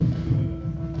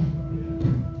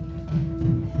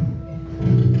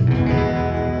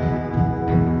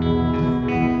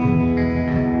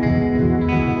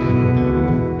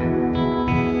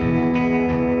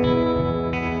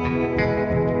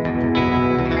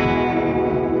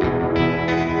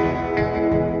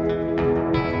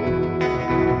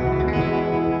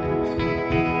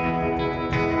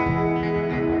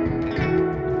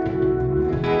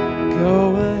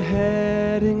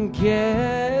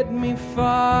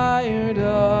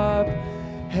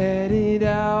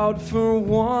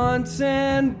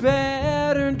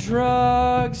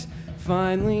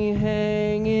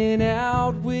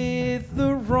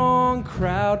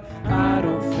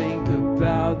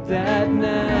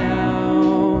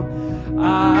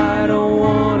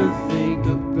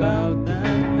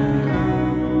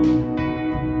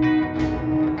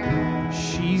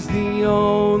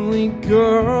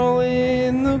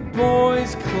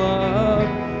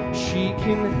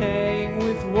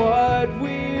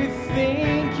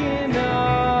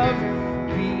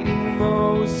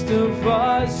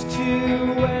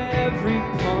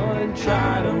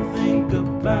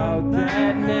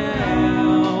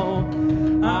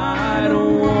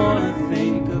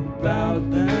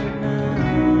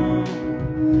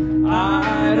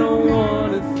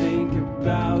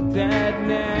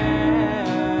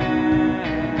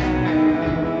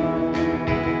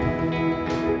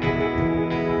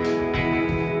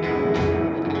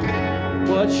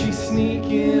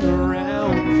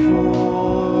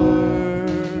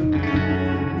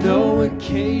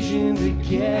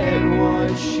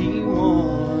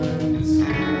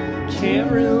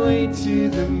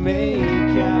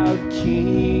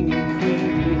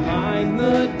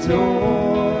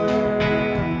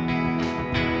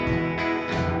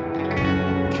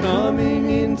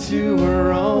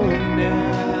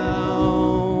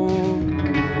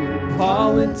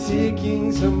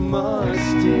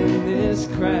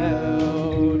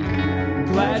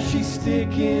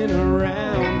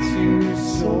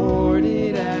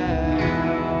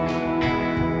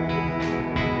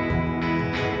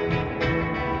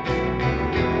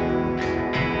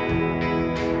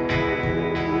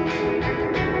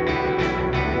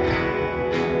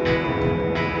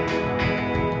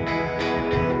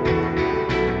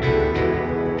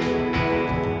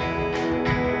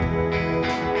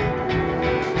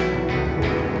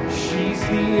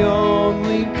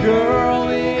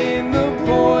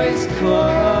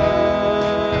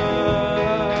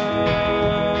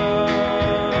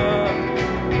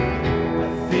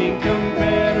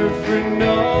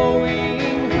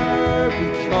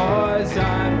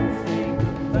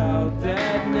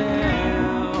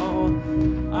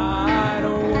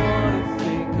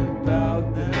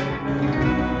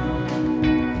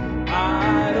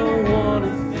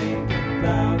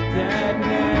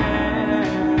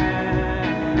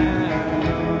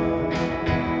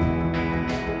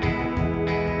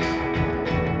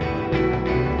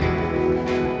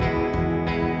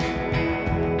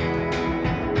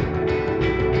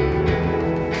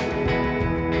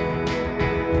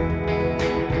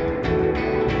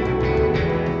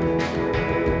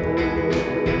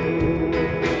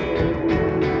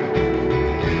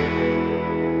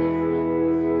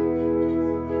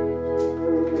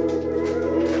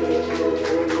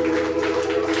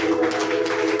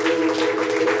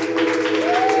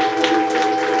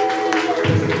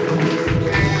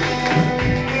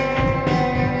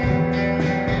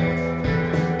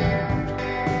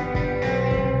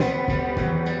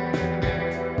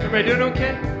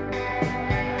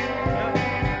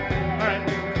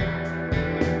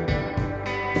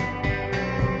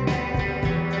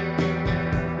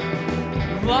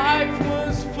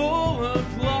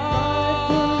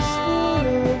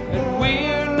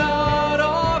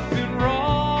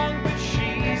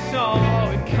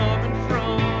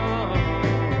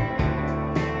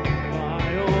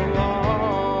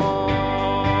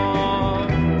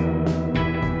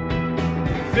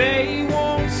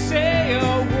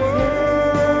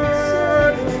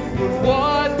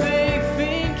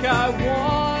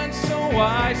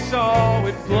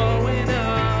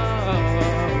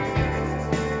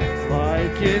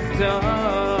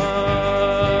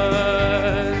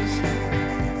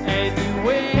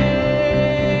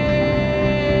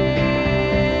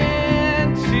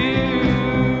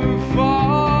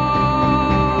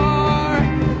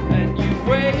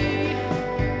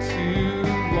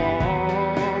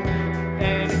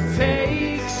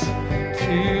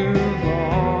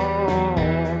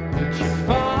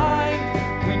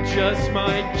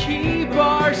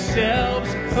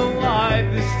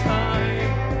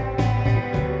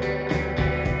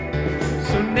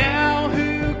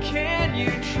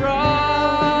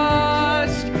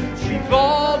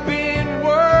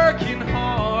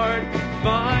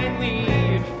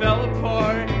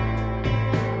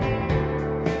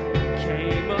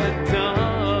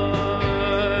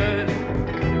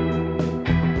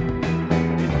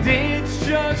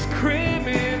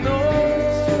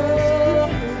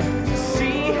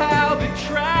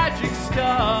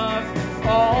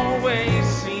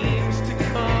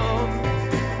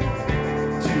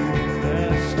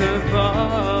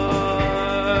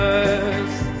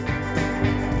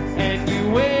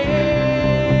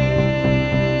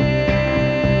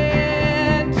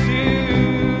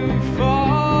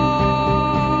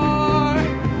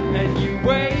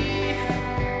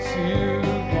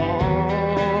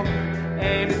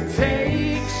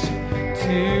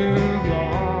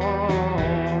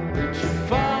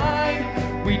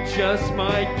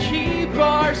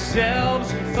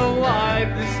ourselves alive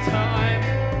this time.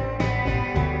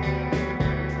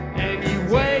 And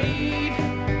you wait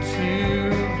too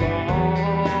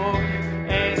long,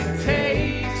 and it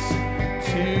takes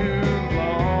too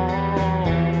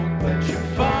long. But you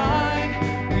find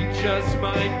we just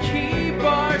might keep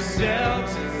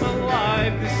ourselves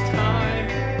alive this time.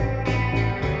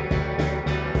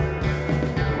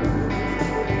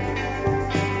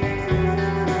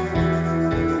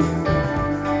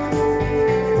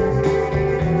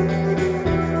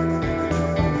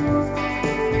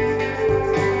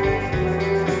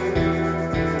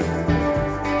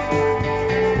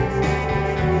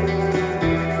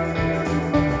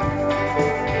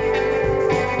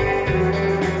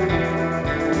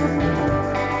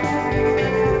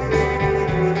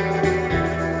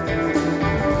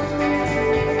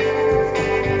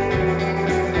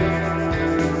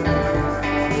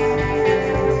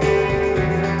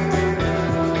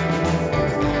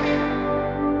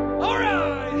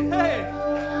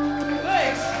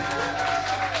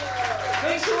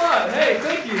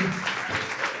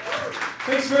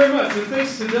 Very much, and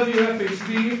thanks to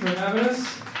WFHB for having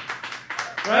us.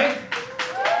 Right?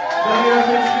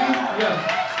 WFHB? Yeah.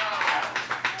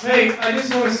 Hey, I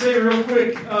just want to say real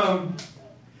quick, I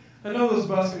know those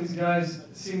Busman guys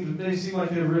seem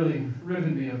like they're really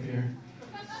ribbing me up here.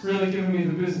 Really giving me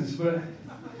the business, but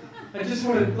I just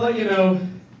want to let you know,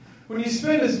 when you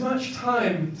spend as much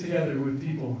time together with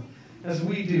people as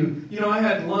we do, you know, I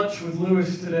had lunch with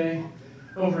Lewis today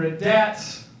over at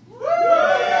Dat's.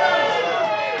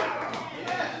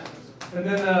 And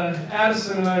then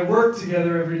Addison and I work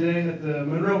together every day at the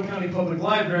Monroe County Public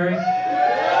Library.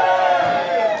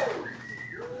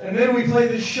 And then we play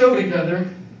this show together.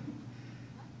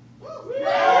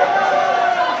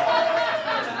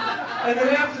 And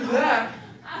then after that,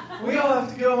 we all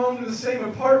have to go home to the same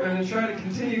apartment and try to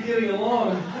continue getting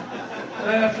along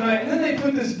night after night. And then they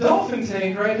put this dolphin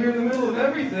tank right here in the middle of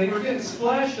everything. We're getting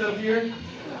splashed up here.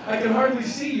 I can hardly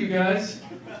see you guys.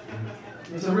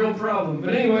 It's a real problem.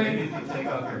 But anyway. Maybe if you take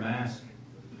off your mask.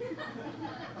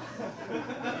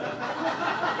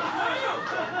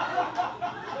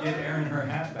 Give Erin her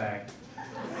hat back.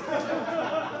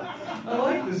 I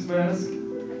like this mask.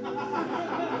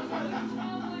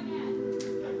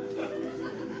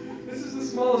 This is the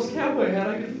smallest cowboy hat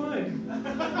I could find.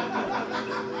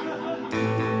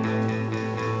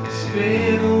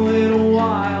 Spin a little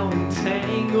while and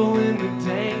tangle in the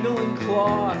dangling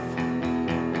cloth.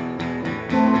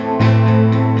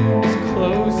 As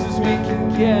close as we can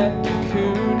get,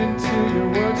 cocooned into your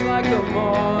words like a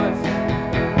moth.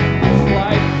 The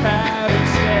flight pattern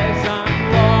says I'm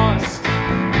lost.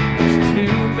 There's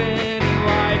too many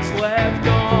lights left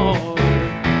on.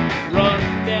 Run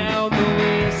down the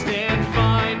list and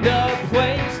find a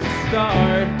place to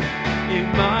start in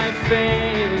my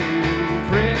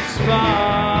favorite spot.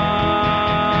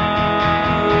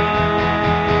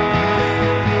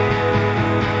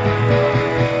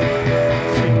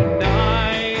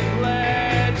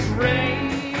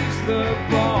 The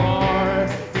bar,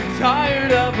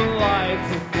 tired of a life,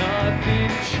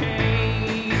 nothing changed.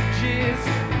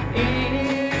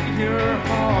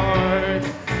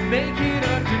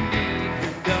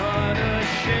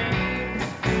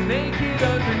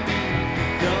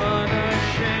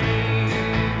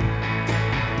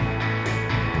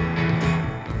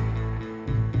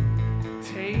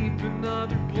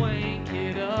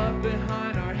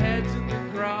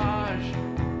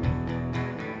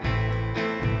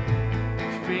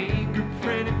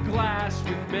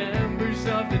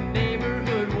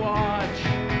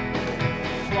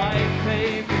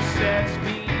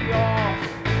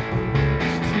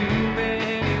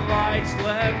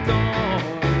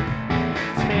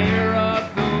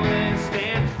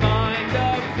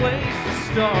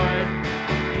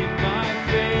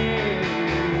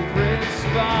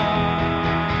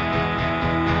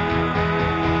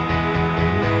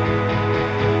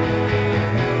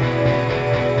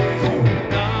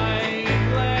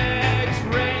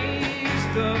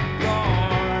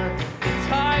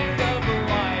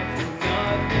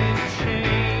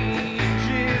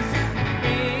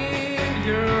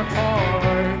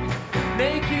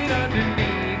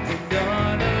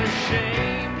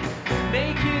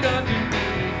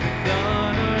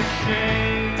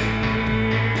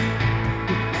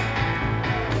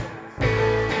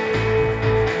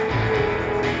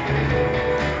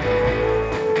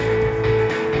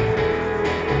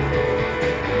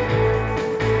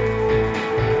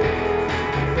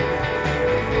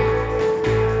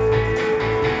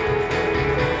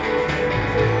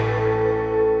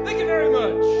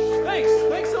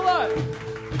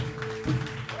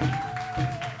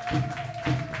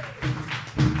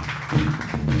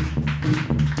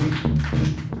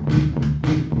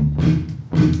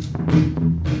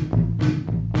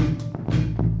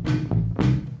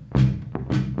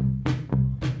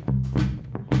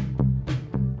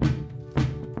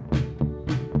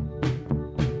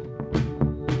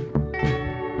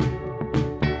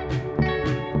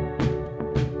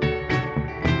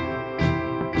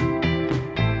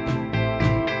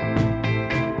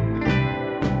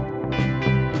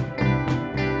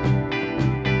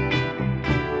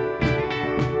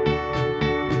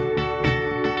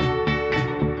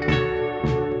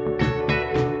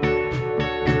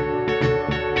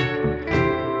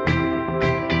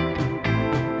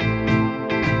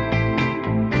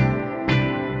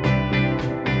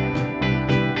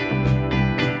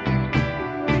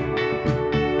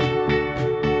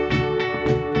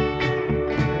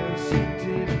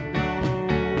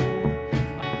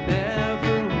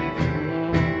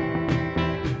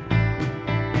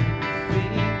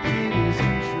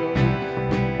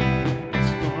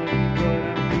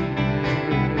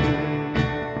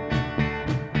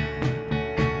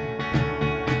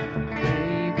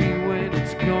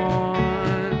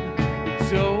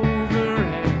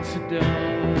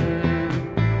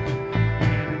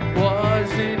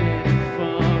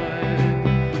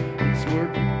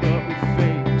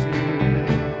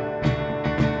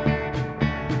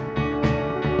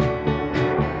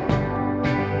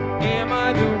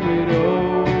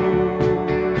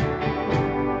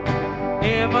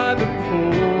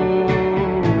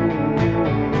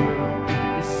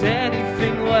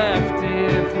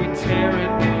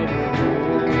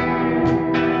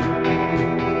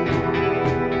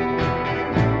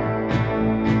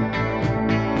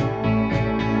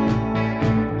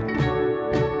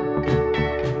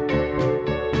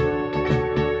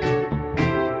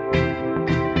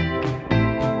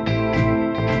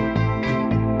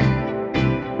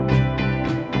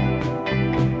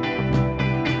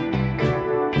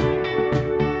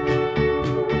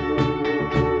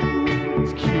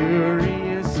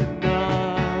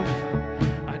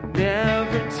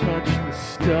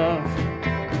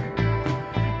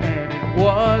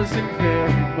 isn't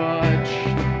very much.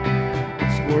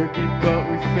 It's working, but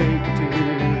we faked it.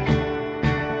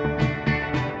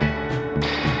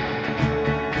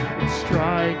 It's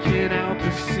striking out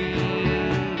the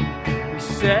seam. We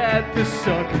set the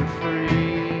sucker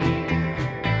free,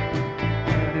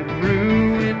 and it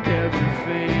ruined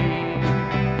everything.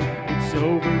 It's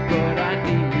over, but I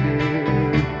need it.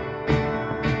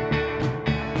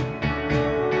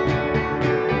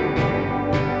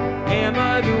 Am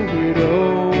I the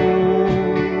widow?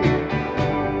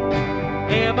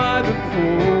 Am I the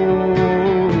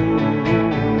poor?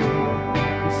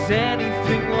 Is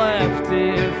anything left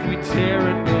if we tear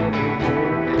another hole?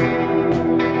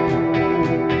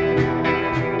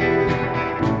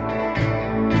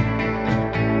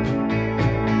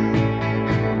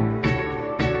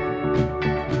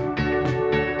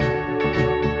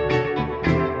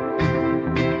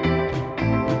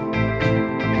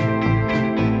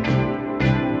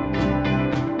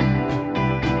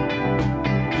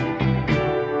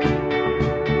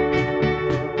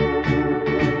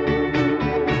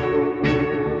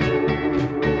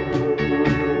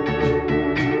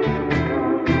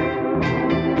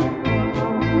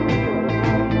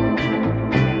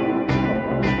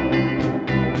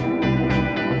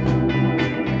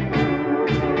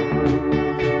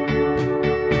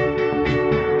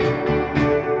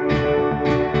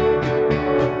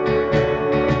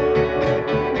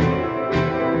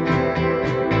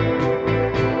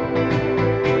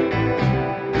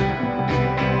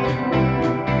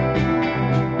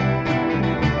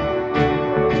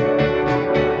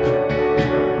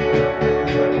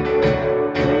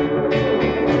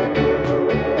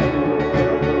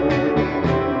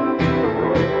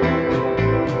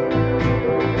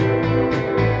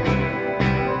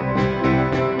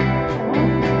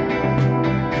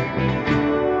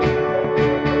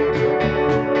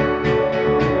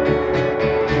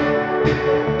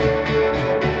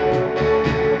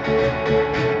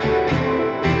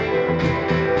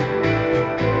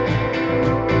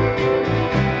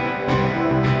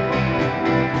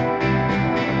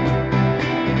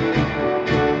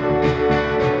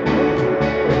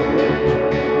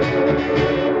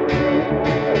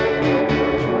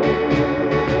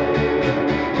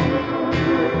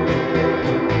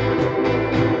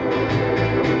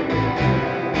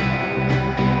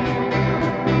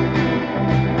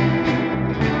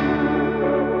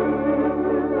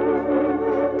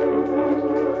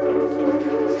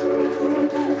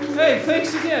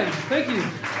 Thanks again. Thank you.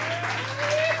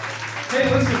 Hey,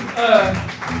 listen,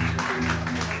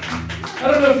 I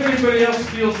don't know if anybody else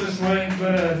feels this way,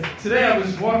 but today I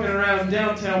was walking around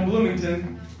downtown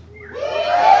Bloomington,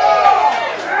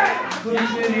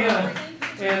 Indiana,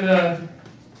 and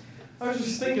I was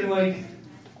just thinking, like,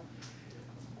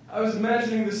 I was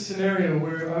imagining this scenario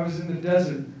where I was in the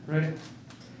desert, right?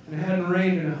 And it hadn't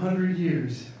rained in 100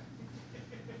 years.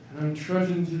 And I'm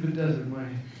trudging through the desert. My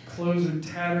clothes are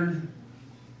tattered.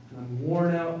 I'm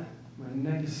worn out. My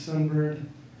neck is sunburned.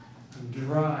 I'm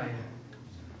dry.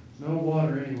 No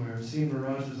water anywhere. I'm seeing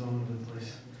mirages all over the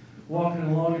place. Walking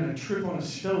along and I trip on a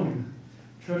stone.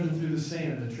 Trudging through the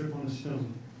sand, I trip on a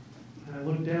stone. And I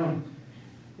look down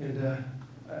and I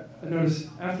notice,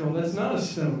 after all, that's not a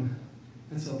stone.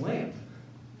 It's a lamp.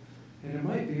 And it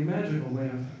might be a magical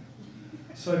lamp.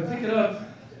 So I pick it up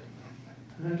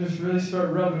and I just really start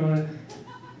rubbing on it.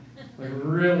 Like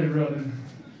really rubbing.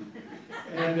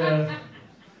 And a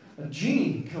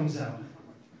genie comes out.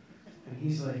 And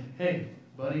he's like, hey,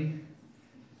 buddy,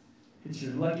 it's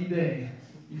your lucky day.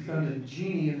 You found a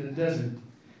genie in the desert.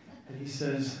 And he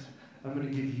says, I'm going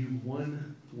to give you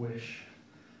one wish.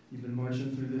 You've been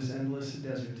marching through this endless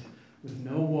desert with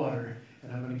no water,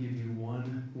 and I'm going to give you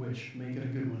one wish. Make it a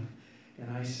good one. And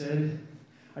I said,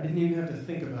 I didn't even have to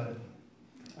think about it.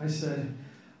 I said,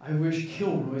 I wish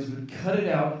Kilroy's would cut it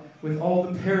out with all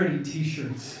the parody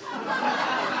t-shirts.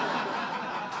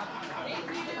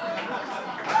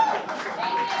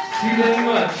 Too damn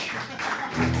much.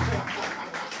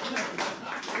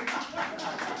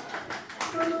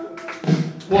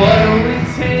 What'll it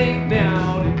take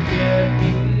now to get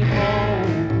me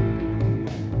home?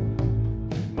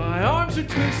 My arms are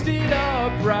twisted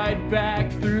up, right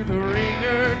back through the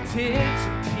ringer, tits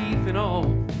and teeth and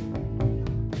all.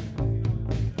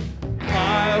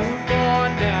 Pile them on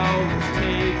now, let's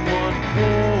take one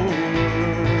more.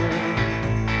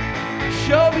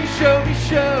 Show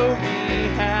me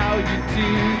how you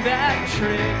do that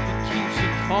trick that keeps you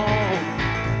calm.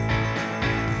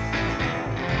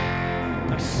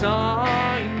 I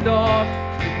signed off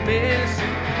for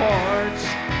missing parts,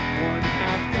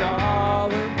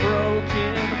 $1.50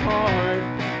 broken heart.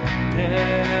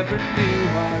 Never knew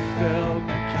I felt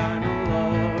like kind of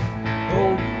love,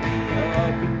 holding me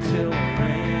up until I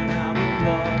ran out of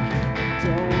luck.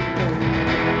 Don't know.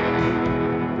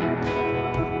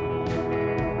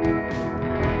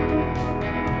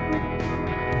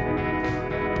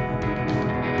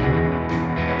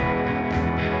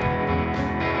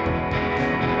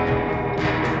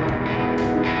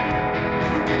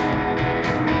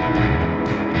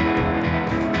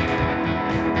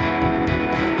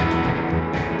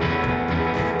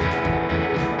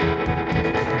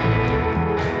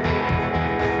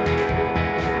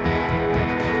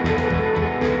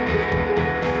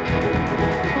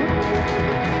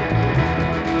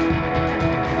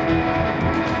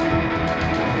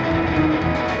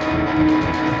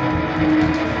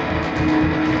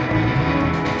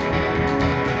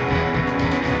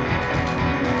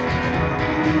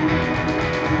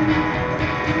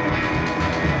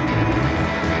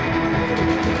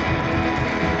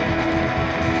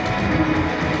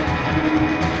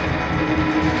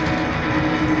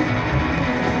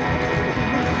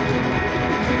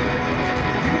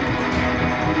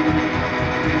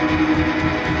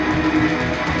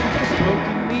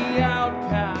 Smoking me out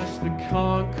past the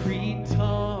concrete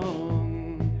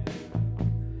tongue,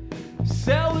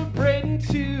 celebrating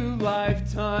 2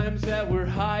 lifetimes that we're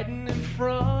hiding in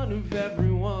front of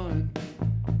everyone,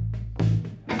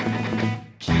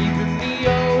 keeping the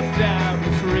oath that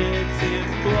was written in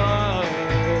blood,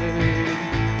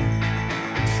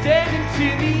 standing to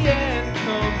the end,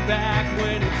 come back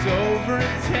when it's over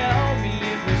and tell me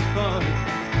it was fun.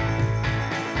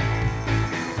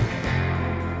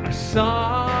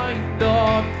 Signed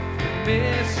off for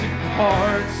missing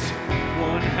parts,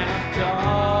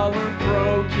 $50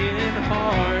 broken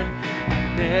heart. I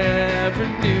never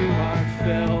knew I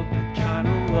felt that kind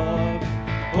of love,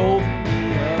 holding me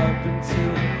up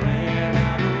until I ran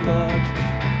out of luck.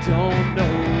 Don't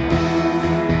know.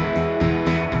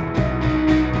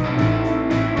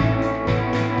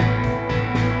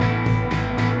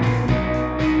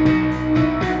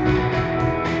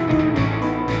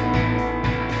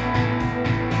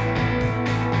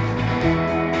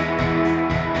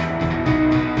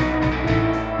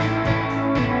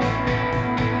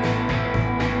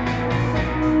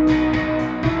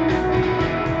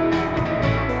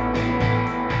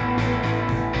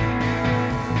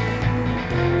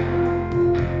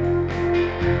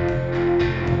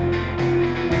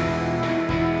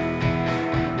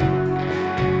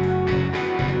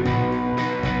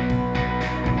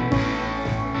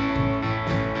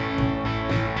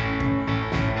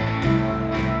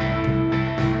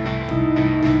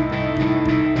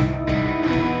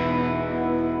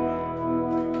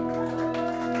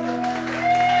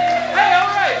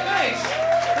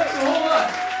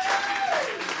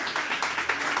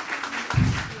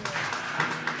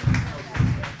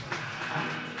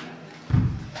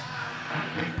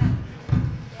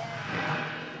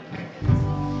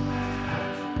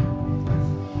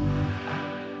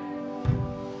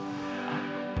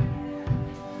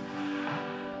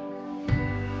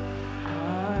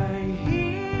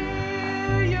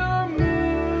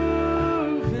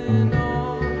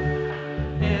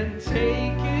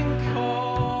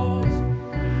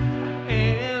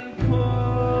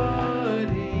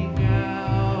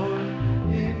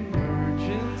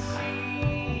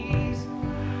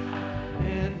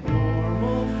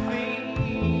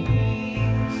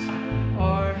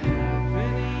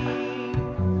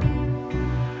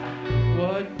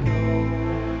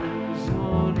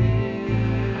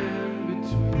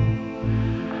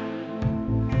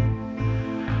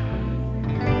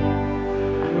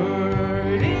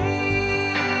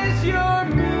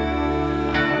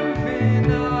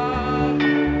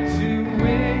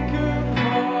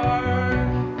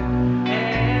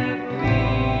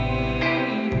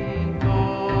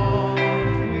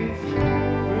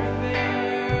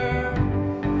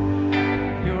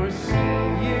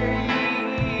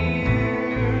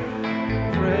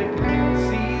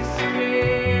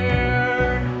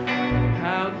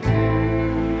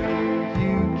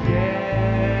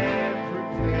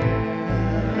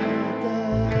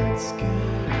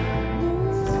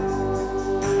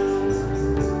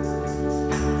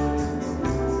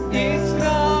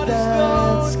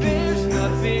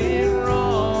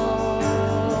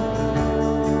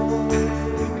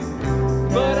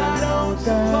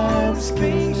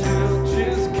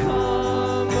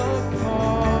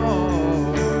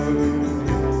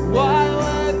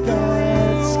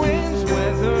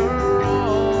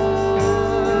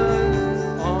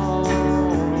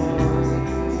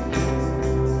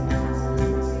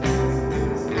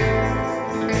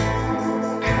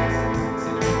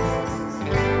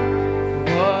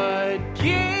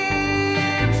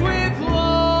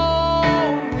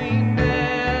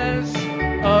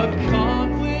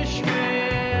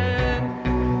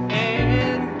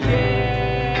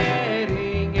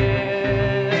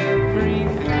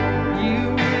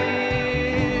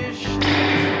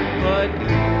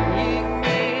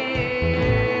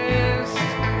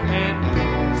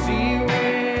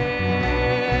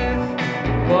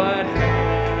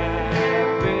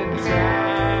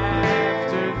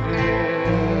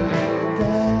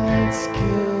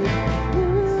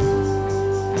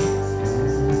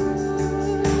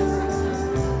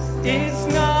 It's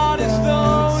not as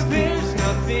though there's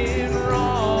nothing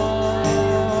wrong,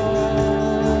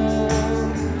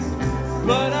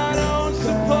 but I don't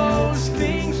suppose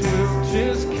things will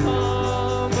just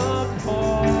come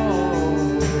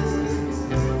apart.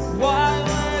 Why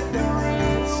let the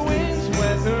ruins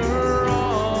weather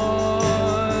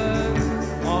on?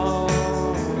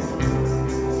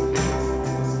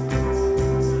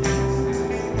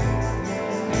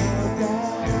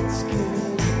 That's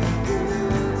good.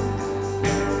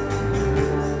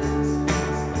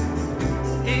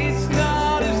 It's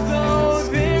not as though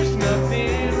there's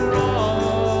nothing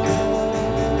wrong,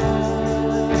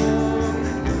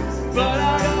 but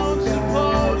I don't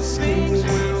suppose things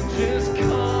will just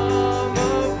come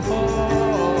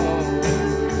apart.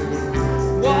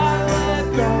 Why let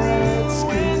the ruins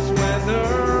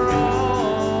weather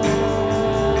on?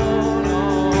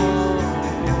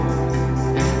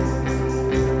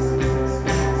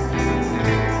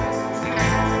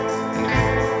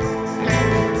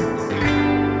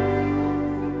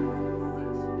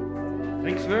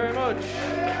 Thanks very much.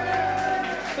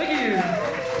 Thank you.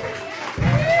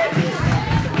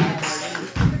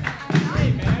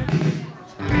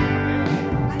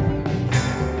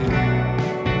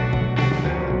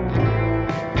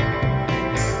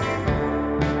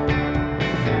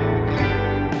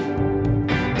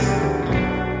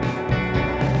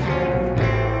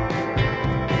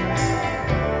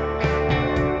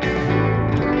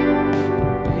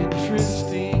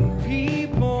 Interesting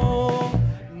people,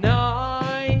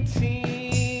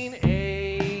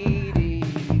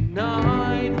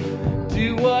 1989.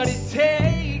 Do what it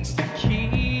takes to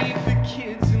keep the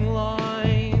kids in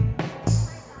line.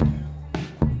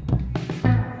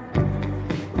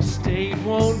 The state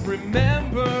won't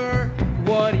remember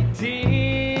what he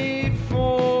did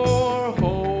for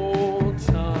whole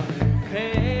time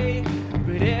pay,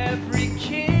 but every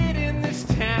kid in this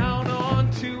town on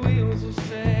two wheels will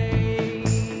say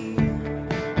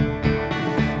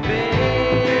they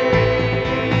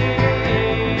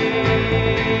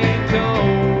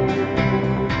don't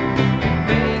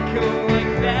make 'em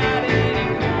like that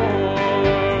anymore.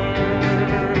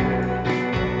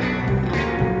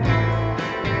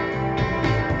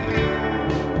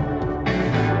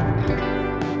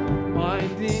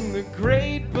 Minding the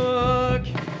great book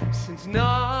since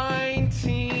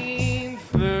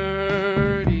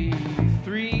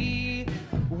 1933.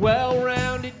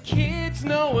 Well-rounded kids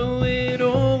know a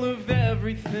little of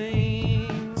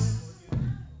everything.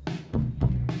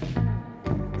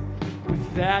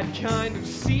 With that kind of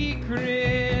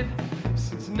secret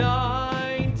since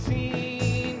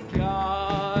 19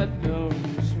 God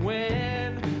knows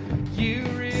when. You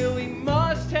really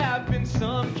must have been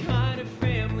some kind of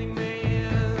family man.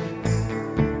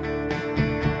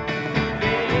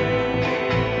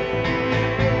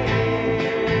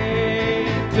 They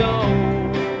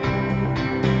don't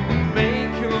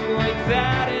make 'em like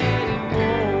that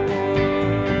anymore.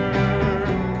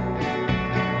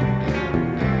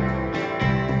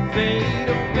 They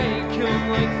don't make 'em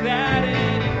like that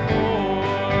anymore.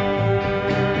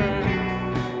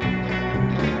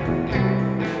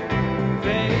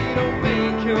 They don't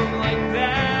make 'em like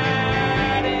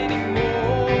that anymore.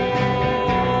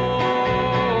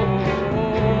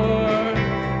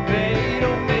 They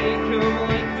don't make 'em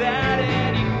like that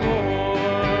anymore.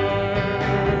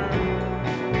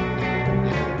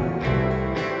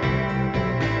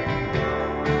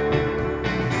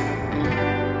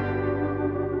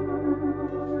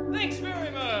 Thanks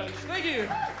very much. Thank you.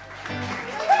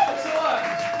 Thanks a lot.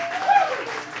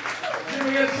 Here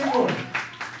we got some more.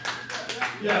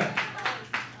 Yeah.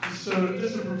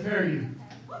 Just to prepare you.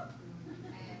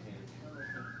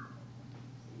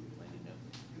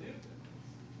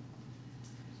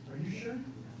 Are you sure?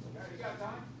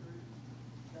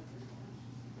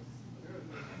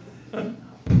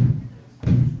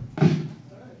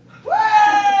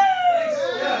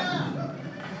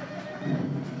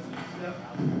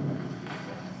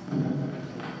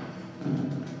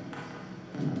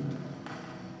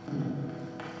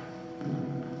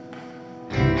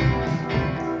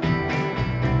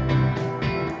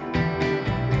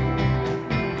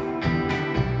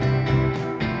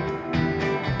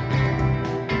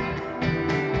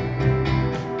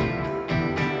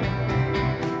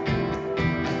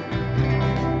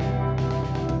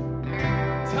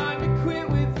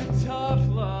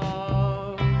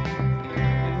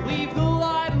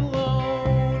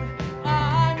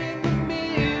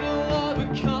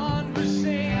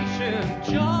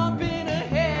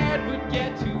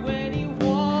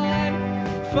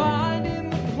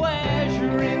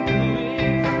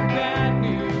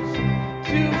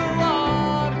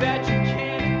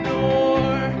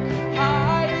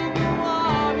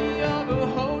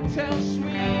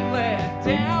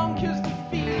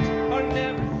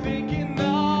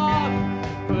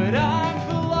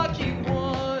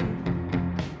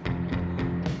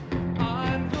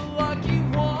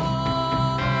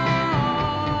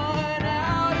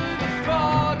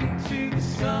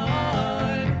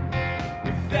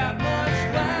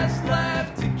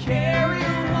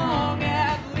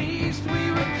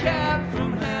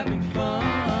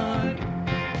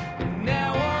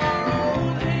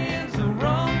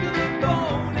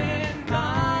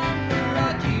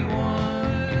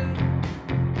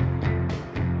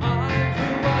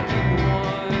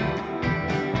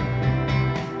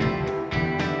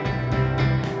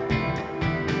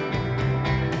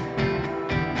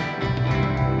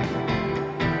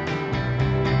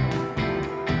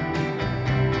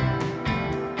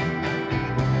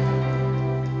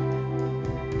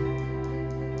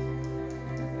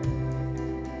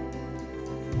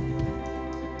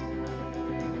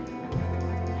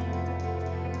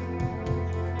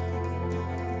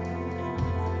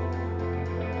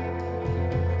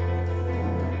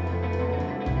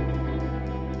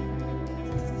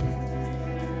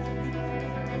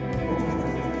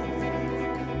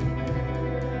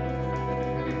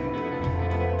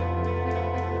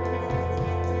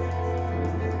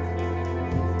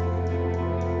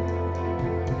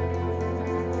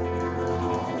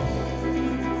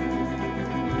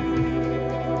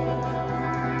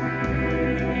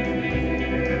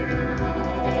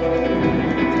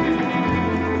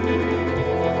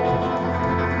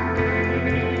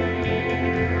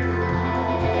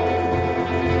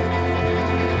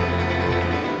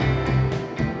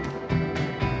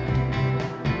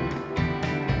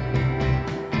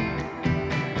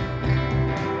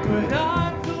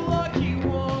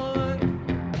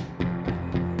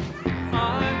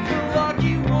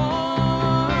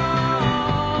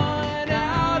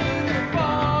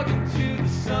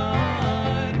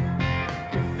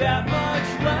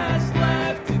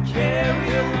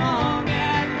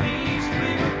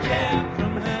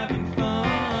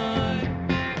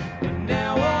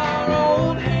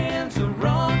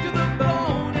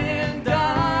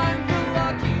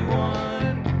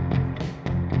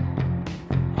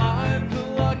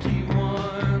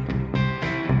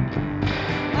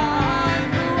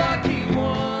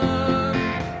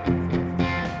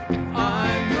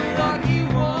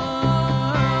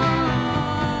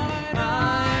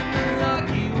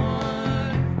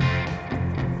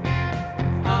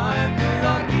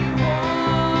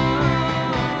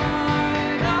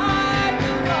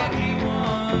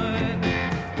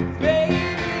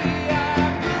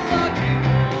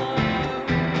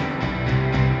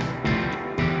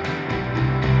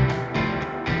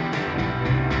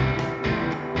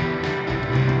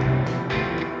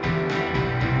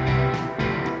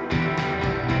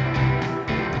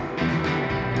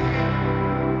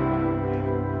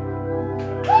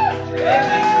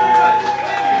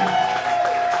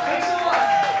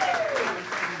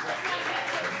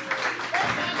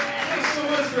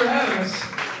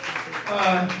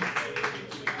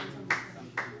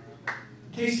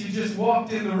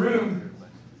 walked in the room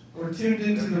or tuned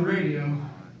into the radio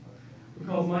who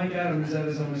called Mike Adams at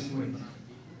his honest weight.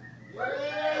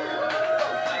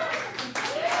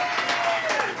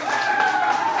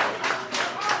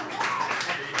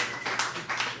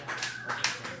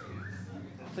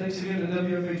 Thanks again to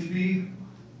WFHB.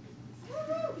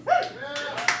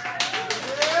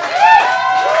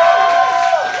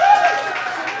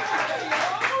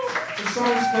 The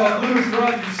song's called Louis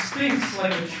Rogers Stinks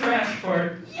Like a Trash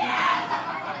Fart.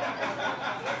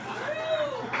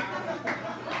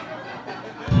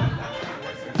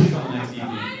 It's on that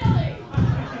TV.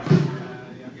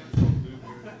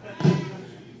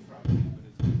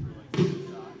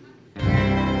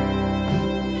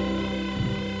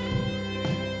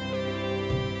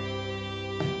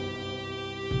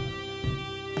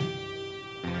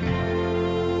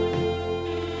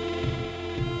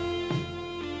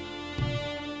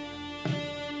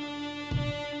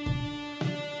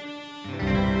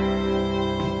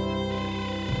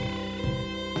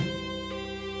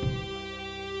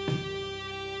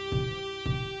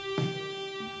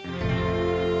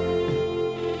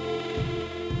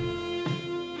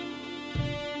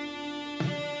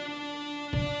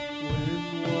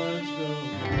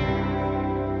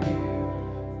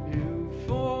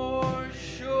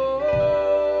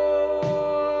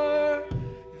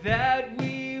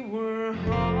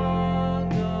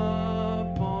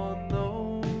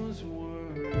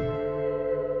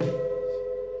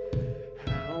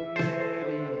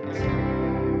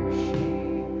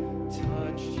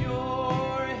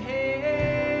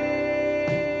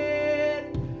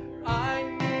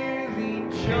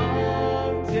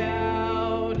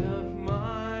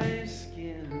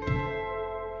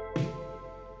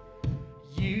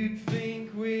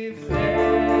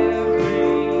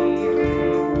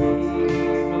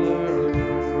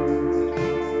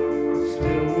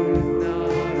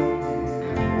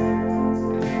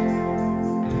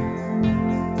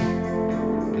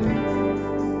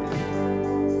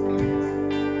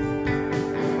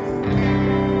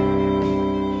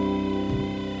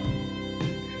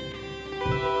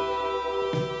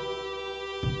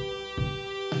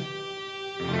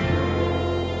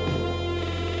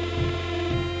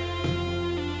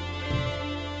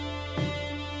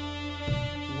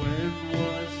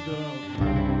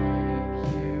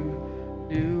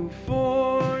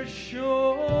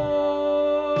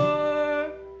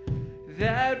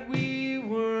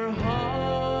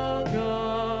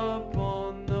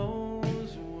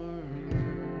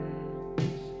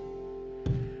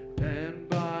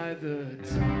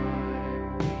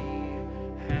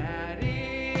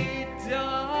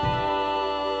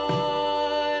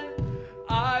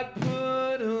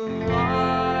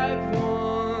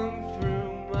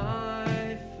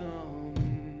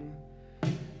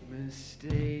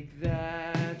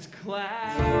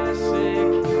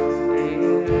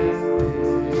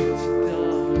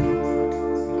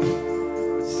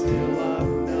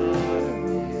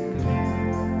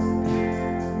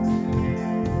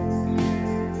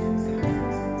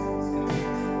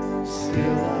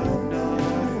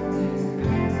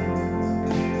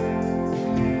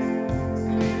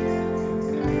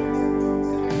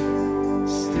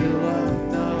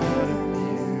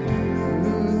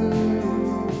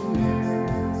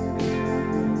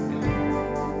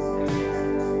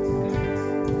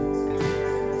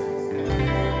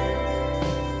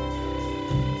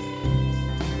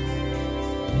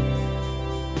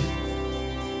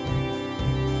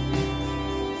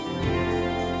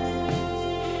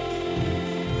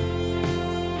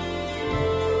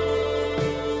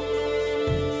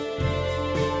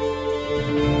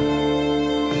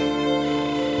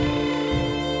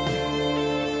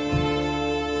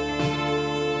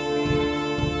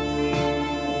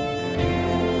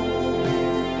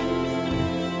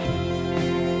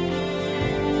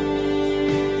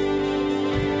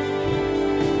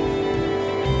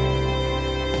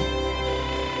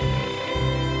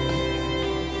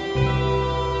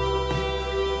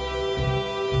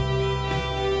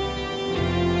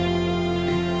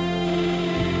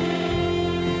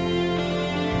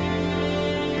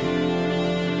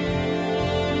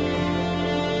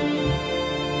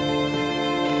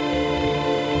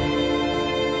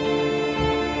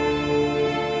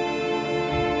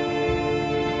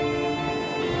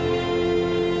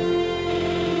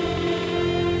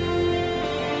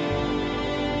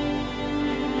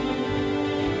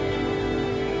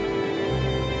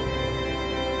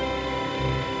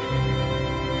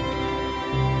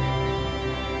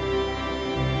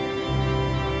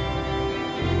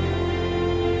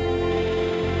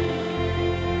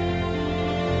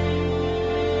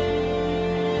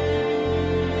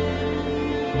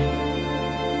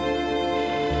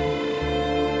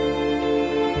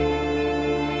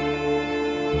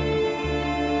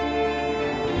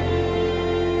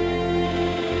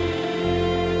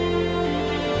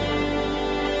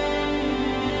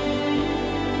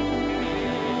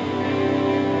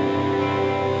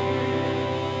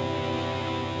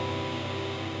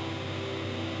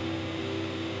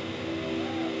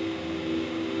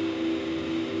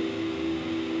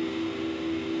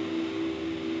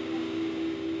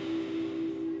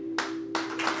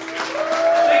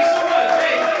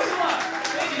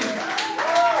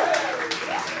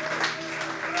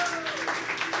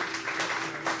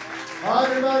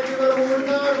 everybody give it up one more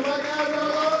time. Mike Adams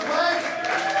on the way.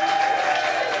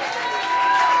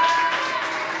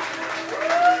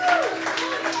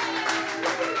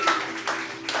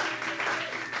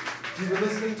 You've been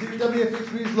listening to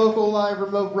WFHB's local live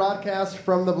remote broadcast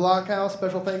from the Blockhouse.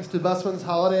 Special thanks to Busman's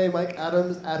Holiday, Mike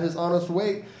Adams at his honest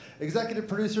weight, executive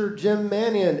producer Jim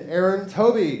Manion, Erin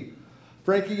Tobey,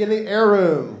 Frankie in the air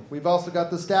room. We've also got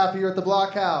the staff here at the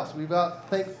Blockhouse. We've got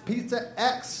Pizza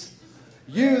X.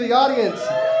 You, the audience.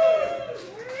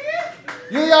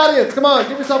 You, the audience. Come on,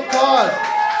 give yourself applause.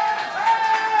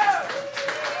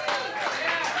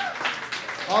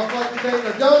 Also like to thank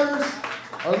our donors,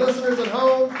 our listeners at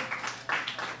home.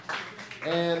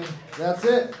 And that's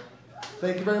it.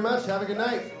 Thank you very much. Have a good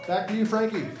night. Back to you,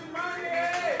 Frankie.